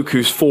son Luke,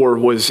 who's 4,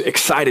 was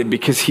excited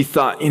because he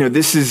thought,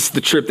 this is the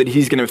trip that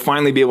he's going to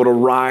finally be able to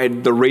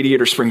ride the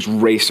Radiator Springs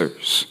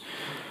Racers.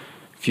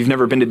 If you've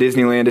never been to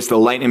Disneyland, it's the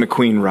Lightning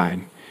McQueen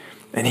ride.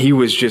 And he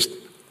was just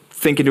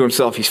thinking to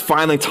himself, he's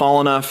finally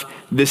tall enough,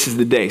 this is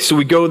the day. So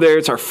we go there,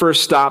 it's our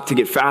first stop to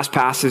get fast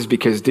passes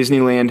because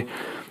Disneyland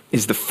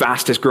is the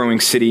fastest growing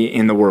city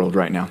in the world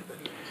right now.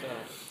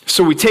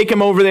 So we take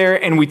him over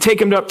there and we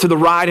take him up to the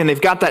ride, and they've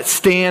got that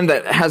stand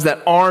that has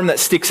that arm that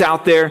sticks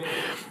out there.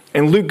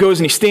 And Luke goes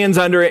and he stands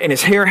under it, and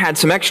his hair had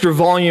some extra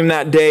volume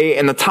that day,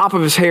 and the top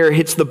of his hair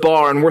hits the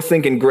bar, and we're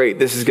thinking, great,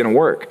 this is going to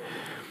work.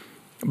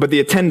 But the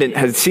attendant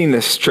had seen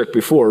this trick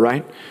before,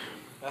 right?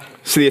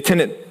 So the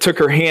attendant took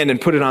her hand and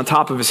put it on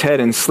top of his head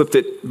and slipped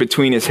it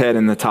between his head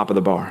and the top of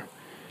the bar.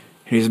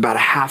 And he was about a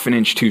half an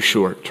inch too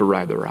short to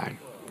ride the ride.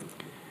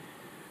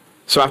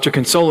 So after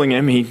consoling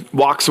him, he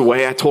walks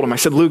away. I told him, I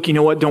said, Luke, you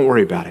know what? Don't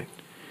worry about it.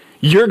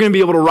 You're going to be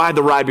able to ride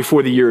the ride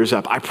before the year is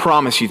up. I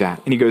promise you that.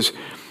 And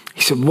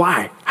he said,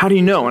 why? How do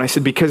you know? And I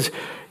said, because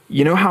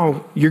you know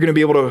how you're going to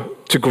be able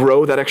to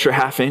grow that extra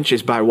half inch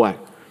is by what?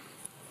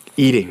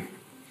 Eating.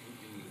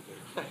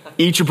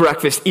 Eat your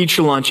breakfast, eat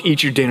your lunch,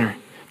 eat your dinner.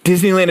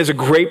 Disneyland is a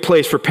great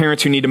place for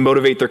parents who need to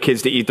motivate their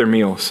kids to eat their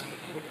meals.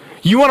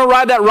 You want to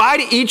ride that ride?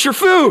 Eat your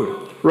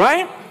food,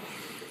 right?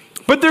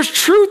 But there's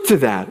truth to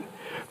that.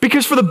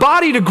 Because for the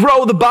body to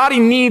grow, the body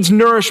needs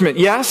nourishment,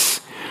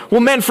 yes?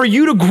 Well, man, for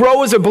you to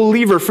grow as a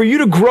believer, for you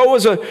to grow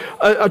as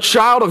a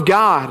child of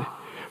God,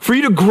 for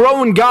you to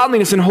grow in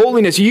godliness and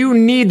holiness, you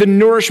need the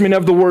nourishment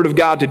of the Word of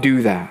God to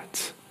do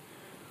that.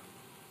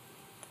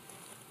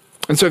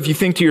 And so if you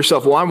think to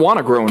yourself, well, I want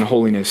to grow in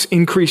holiness,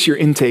 increase your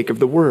intake of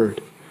the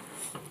Word.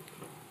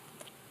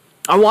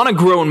 I want to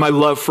grow in my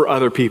love for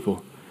other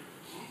people.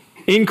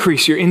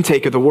 Increase your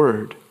intake of the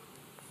Word.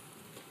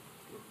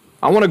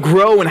 I want to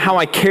grow in how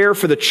I care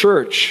for the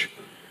church.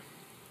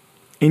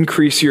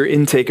 Increase your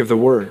intake of the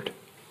Word.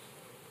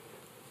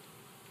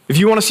 If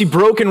you want to see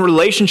broken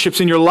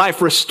relationships in your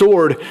life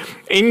restored,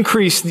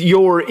 increase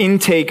your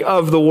intake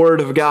of the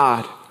Word of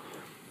God.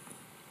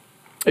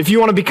 If you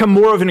want to become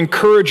more of an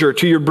encourager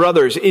to your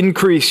brothers,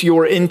 increase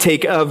your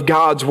intake of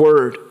God's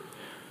Word.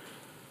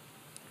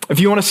 If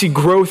you want to see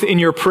growth in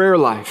your prayer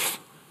life,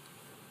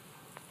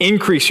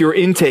 increase your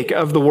intake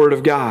of the Word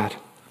of God.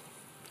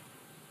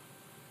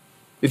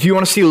 If you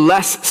want to see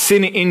less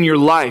sin in your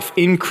life,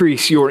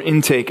 increase your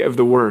intake of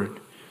the Word.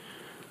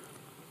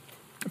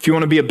 If you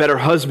want to be a better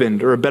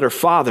husband or a better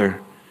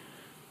father,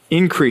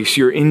 increase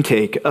your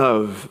intake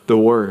of the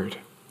Word.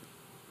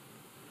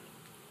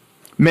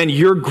 Men,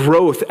 your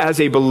growth as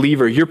a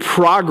believer, your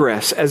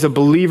progress as a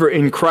believer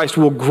in Christ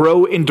will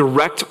grow in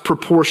direct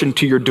proportion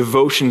to your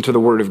devotion to the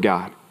Word of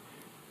God.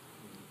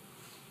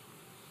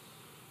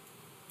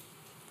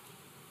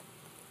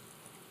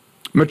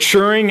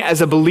 Maturing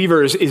as a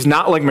believer is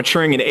not like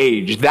maturing in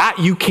age. That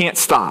you can't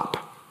stop.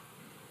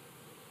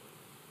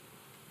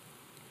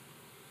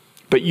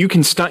 But you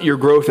can stunt your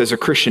growth as a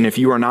Christian if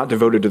you are not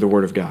devoted to the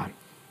Word of God.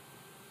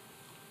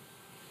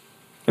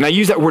 And I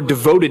use that word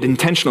devoted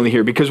intentionally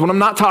here because what I'm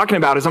not talking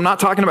about is I'm not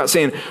talking about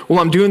saying, well,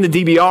 I'm doing the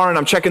DBR and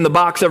I'm checking the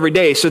box every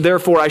day, so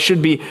therefore I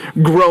should be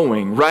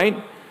growing,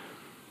 right?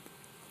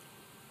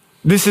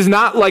 This is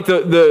not like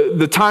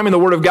the time in the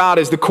Word of God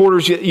is the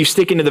quarters you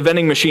stick into the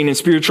vending machine, and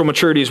spiritual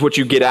maturity is what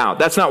you get out.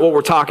 That's not what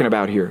we're talking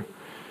about here.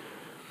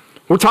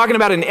 We're talking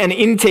about an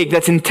intake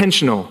that's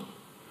intentional.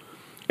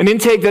 An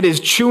intake that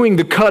is chewing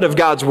the cud of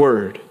God's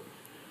Word,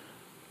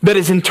 that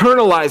is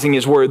internalizing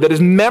His Word, that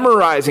is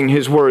memorizing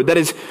His Word, that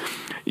is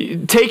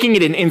taking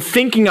it and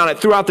thinking on it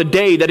throughout the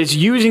day, that is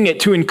using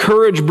it to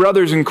encourage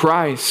brothers in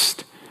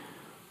Christ,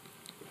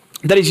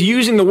 that is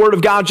using the Word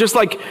of God just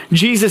like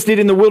Jesus did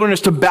in the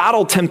wilderness to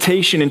battle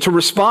temptation and to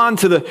respond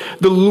to the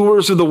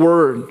lures of the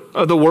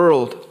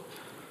world.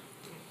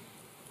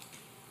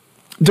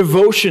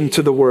 Devotion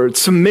to the Word,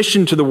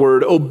 submission to the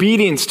Word,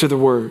 obedience to the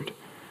Word.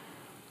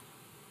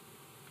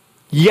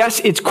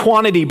 Yes, it's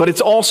quantity, but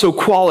it's also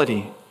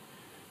quality.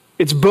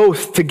 It's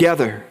both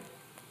together.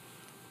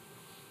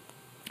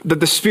 That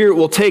the Spirit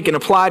will take and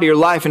apply to your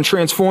life and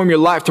transform your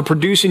life to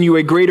produce in you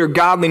a greater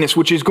godliness,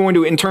 which is going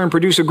to in turn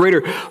produce a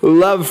greater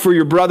love for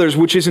your brothers,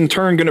 which is in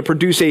turn going to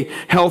produce a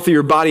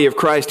healthier body of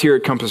Christ here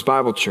at Compass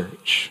Bible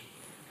Church.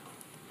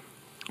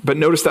 But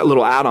notice that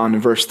little add-on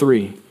in verse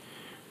 3.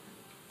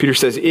 Peter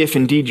says, if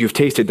indeed you've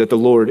tasted that the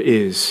Lord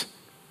is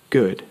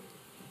good.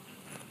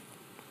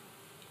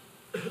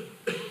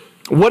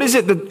 What is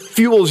it that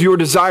fuels your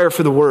desire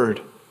for the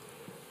Word?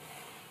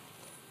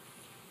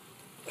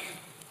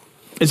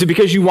 Is it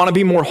because you want to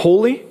be more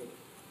holy?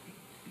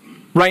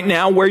 Right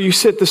now, where you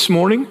sit this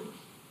morning,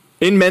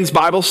 in men's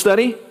Bible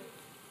study,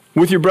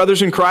 with your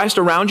brothers in Christ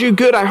around you?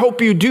 Good, I hope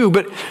you do.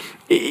 But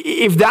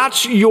if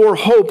that's your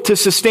hope to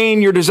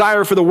sustain your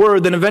desire for the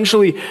Word, then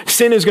eventually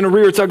sin is going to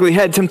rear its ugly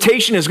head.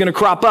 Temptation is going to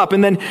crop up.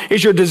 And then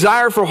is your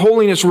desire for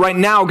holiness right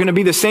now going to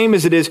be the same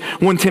as it is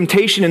when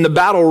temptation in the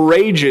battle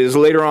rages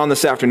later on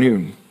this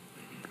afternoon?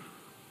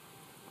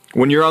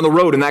 When you're on the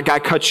road and that guy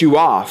cuts you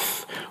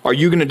off, are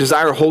you going to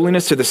desire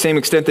holiness to the same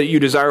extent that you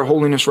desire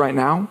holiness right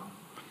now?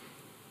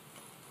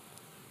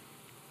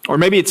 Or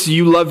maybe it's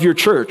you love your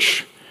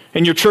church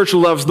and your church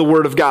loves the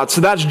Word of God.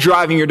 So that's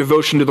driving your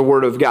devotion to the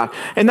Word of God.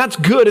 And that's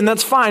good and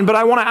that's fine. But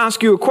I want to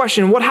ask you a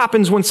question. What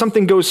happens when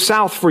something goes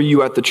south for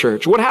you at the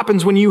church? What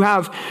happens when you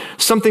have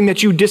something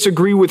that you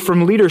disagree with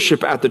from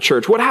leadership at the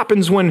church? What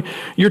happens when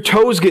your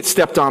toes get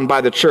stepped on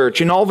by the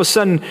church and all of a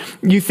sudden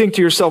you think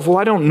to yourself, well,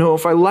 I don't know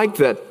if I like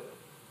that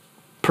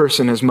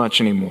person as much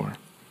anymore?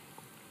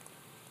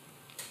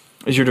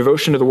 Is your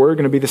devotion to the Word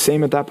going to be the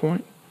same at that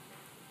point?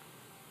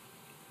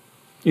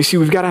 You see,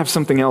 we've got to have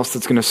something else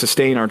that's going to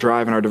sustain our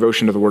drive and our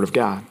devotion to the Word of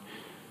God.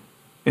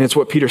 And it's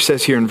what Peter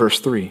says here in verse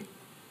 3.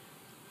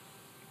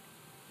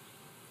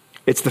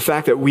 It's the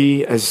fact that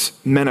we as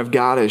men of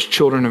God, as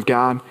children of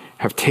God,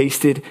 have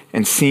tasted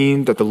and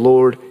seen that the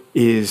Lord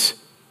is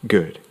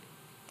good.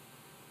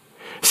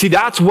 See,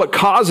 that's what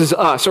causes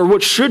us, or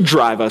what should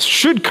drive us,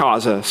 should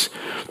cause us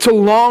to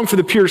long for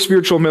the pure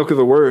spiritual milk of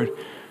the Word.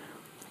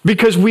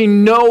 Because we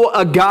know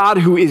a God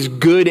who is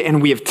good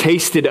and we have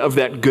tasted of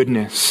that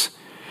goodness.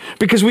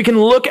 Because we can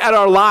look at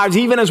our lives,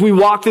 even as we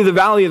walk through the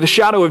valley of the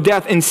shadow of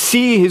death, and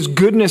see His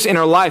goodness in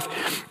our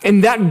life.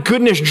 And that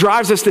goodness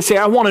drives us to say,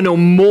 I want to know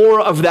more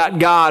of that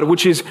God,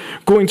 which is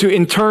going to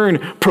in turn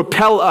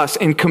propel us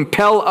and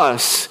compel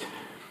us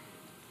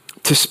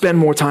to spend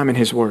more time in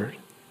His Word.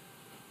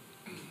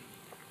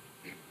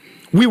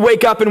 We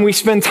wake up and we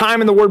spend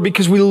time in the Word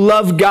because we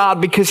love God,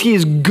 because He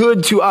is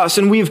good to us,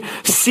 and we've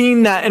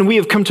seen that and we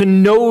have come to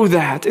know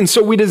that. And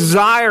so we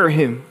desire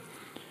Him.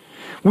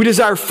 We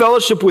desire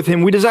fellowship with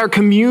Him. We desire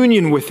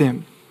communion with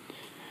Him.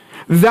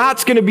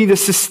 That's going to be the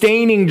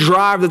sustaining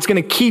drive that's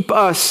going to keep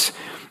us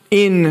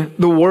in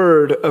the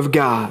Word of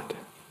God.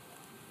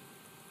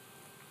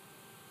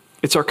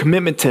 It's our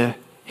commitment to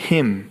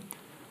Him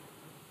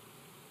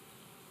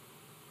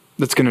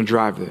that's going to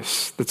drive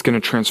this, that's going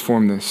to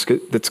transform this,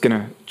 that's going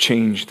to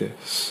change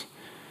this,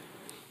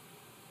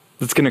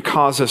 that's going to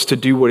cause us to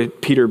do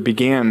what Peter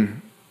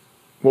began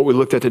what we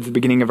looked at the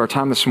beginning of our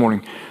time this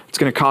morning. It's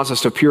going to cause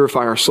us to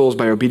purify our souls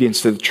by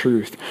obedience to the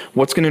truth.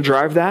 What's going to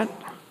drive that?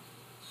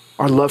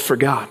 Our love for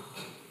God,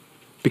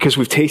 because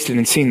we've tasted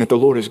and seen that the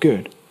Lord is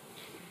good.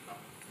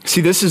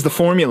 See, this is the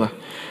formula.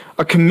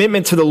 A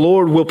commitment to the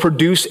Lord will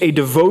produce a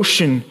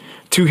devotion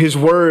to his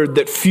word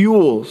that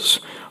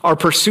fuels our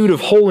pursuit of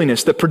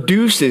holiness, that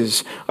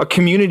produces a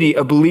community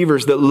of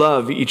believers that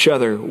love each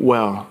other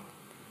well.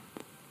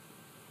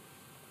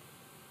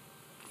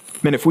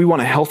 Man, if we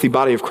want a healthy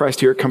body of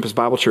Christ here at Compass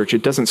Bible Church,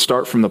 it doesn't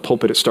start from the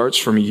pulpit, it starts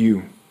from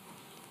you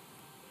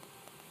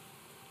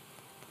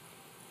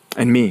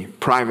and me,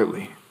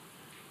 privately,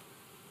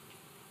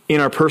 in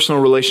our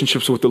personal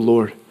relationships with the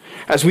Lord.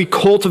 As we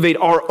cultivate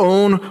our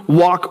own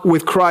walk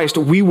with Christ,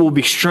 we will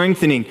be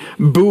strengthening,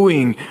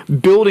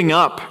 building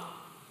up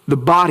the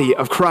body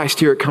of Christ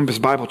here at Compass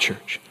Bible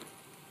Church.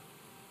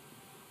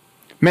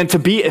 Man, to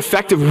be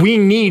effective, we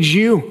need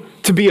you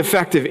to be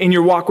effective in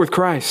your walk with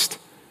Christ.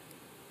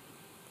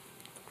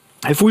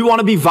 If we want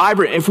to be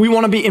vibrant, if we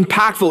want to be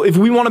impactful, if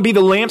we want to be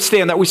the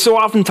lampstand that we so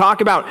often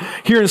talk about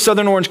here in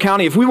Southern Orange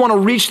County, if we want to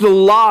reach the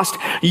lost,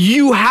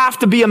 you have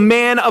to be a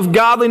man of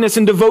godliness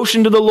and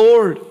devotion to the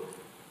Lord.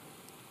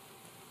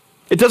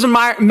 It doesn't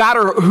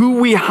matter who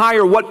we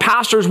hire, what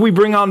pastors we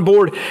bring on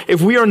board.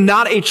 If we are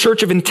not a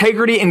church of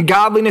integrity and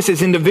godliness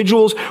as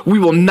individuals, we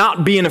will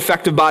not be an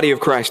effective body of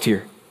Christ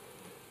here.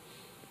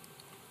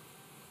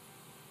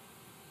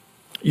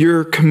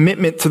 Your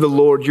commitment to the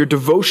Lord, your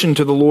devotion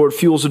to the Lord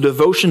fuels a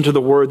devotion to the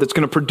word that's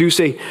going to produce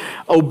a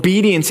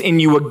obedience in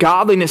you, a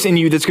godliness in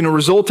you that's going to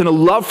result in a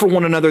love for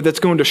one another that's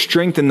going to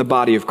strengthen the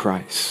body of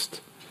Christ.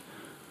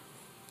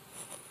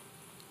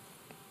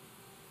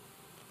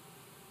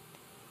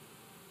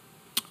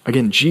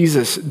 Again,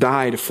 Jesus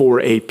died for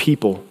a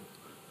people,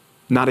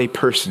 not a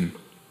person.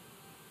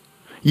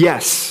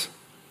 Yes,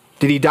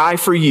 did he die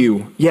for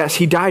you? Yes,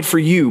 he died for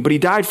you, but he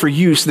died for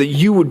you so that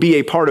you would be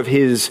a part of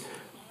his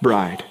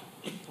bride.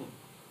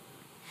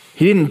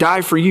 He didn't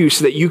die for you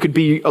so that you could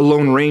be a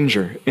lone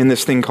ranger in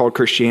this thing called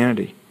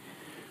Christianity.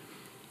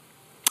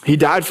 He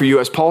died for you,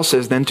 as Paul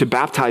says, then to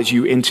baptize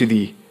you into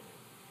the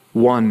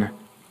one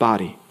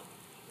body.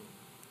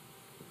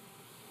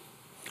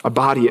 A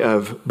body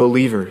of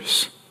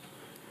believers.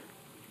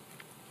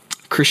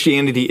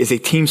 Christianity is a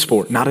team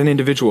sport, not an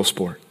individual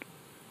sport.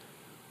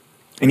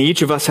 And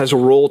each of us has a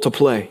role to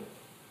play.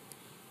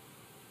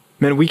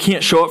 Man, we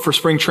can't show up for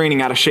spring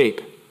training out of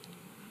shape.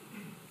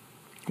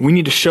 We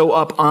need to show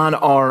up on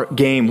our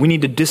game. We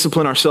need to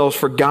discipline ourselves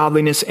for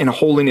godliness and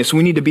holiness.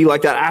 We need to be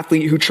like that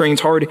athlete who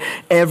trains hard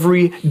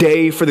every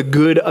day for the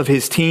good of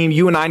his team.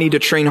 You and I need to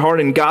train hard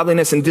in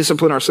godliness and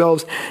discipline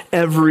ourselves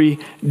every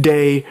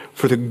day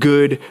for the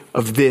good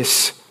of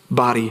this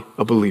body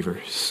of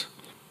believers.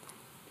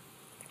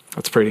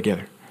 Let's pray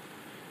together.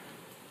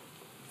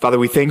 Father,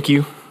 we thank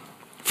you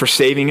for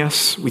saving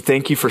us. We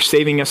thank you for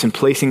saving us and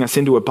placing us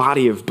into a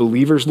body of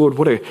believers. Lord,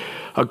 what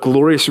a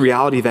glorious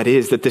reality that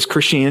is, that this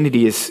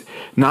Christianity is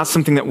not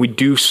something that we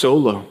do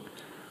solo.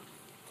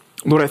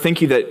 Lord, I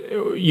thank you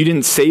that you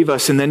didn't save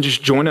us and then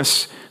just join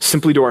us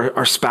simply to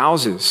our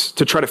spouses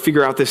to try to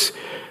figure out this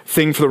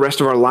thing for the rest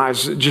of our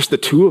lives, just the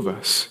two of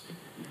us.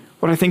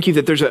 Lord, I thank you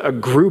that there's a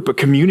group, a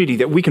community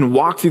that we can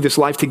walk through this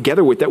life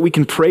together with, that we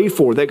can pray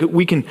for, that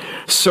we can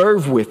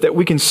serve with, that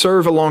we can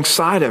serve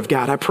alongside of.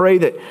 God, I pray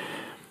that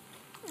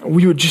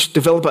we would just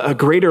develop a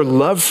greater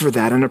love for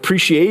that, an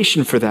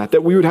appreciation for that,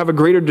 that we would have a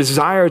greater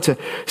desire to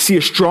see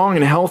a strong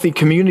and healthy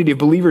community of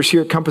believers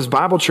here at Compass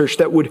Bible Church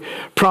that would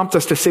prompt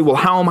us to say, well,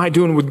 how am I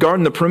doing with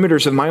guarding the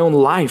perimeters of my own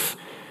life?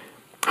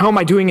 How am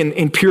I doing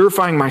in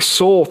purifying my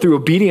soul through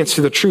obedience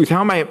to the truth?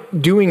 How am I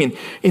doing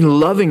in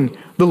loving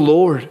the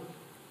Lord?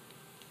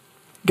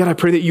 God, I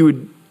pray that you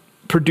would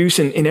produce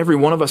in every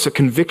one of us a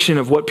conviction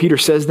of what Peter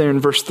says there in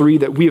verse 3,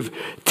 that we have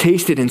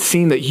tasted and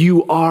seen that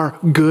you are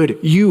good.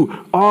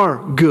 You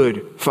are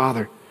good,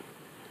 Father.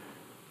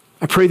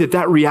 I pray that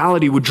that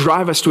reality would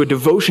drive us to a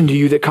devotion to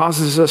you that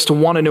causes us to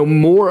want to know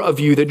more of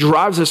you, that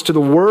drives us to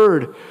the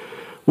word,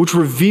 which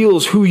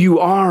reveals who you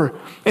are,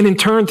 and in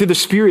turn through the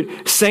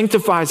Spirit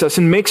sanctifies us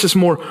and makes us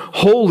more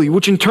holy,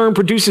 which in turn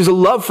produces a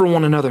love for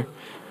one another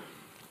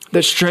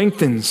that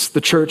strengthens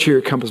the church here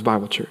at Compass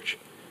Bible Church.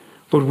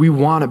 Lord, we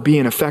want to be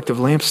an effective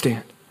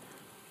lampstand.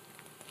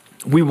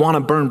 We want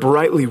to burn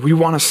brightly. We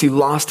want to see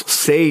lost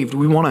saved.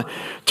 We want to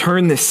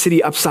turn this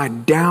city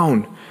upside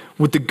down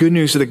with the good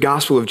news of the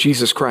gospel of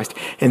Jesus Christ.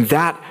 And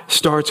that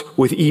starts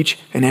with each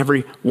and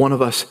every one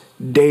of us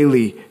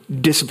daily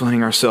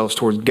disciplining ourselves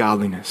towards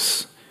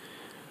godliness.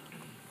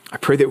 I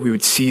pray that we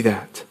would see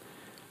that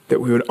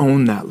we would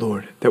own that,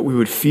 Lord, that we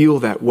would feel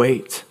that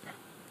weight,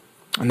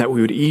 and that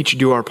we would each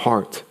do our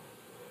part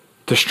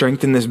to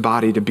strengthen this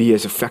body to be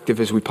as effective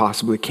as we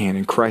possibly can.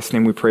 In Christ's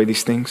name we pray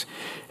these things.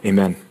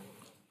 Amen.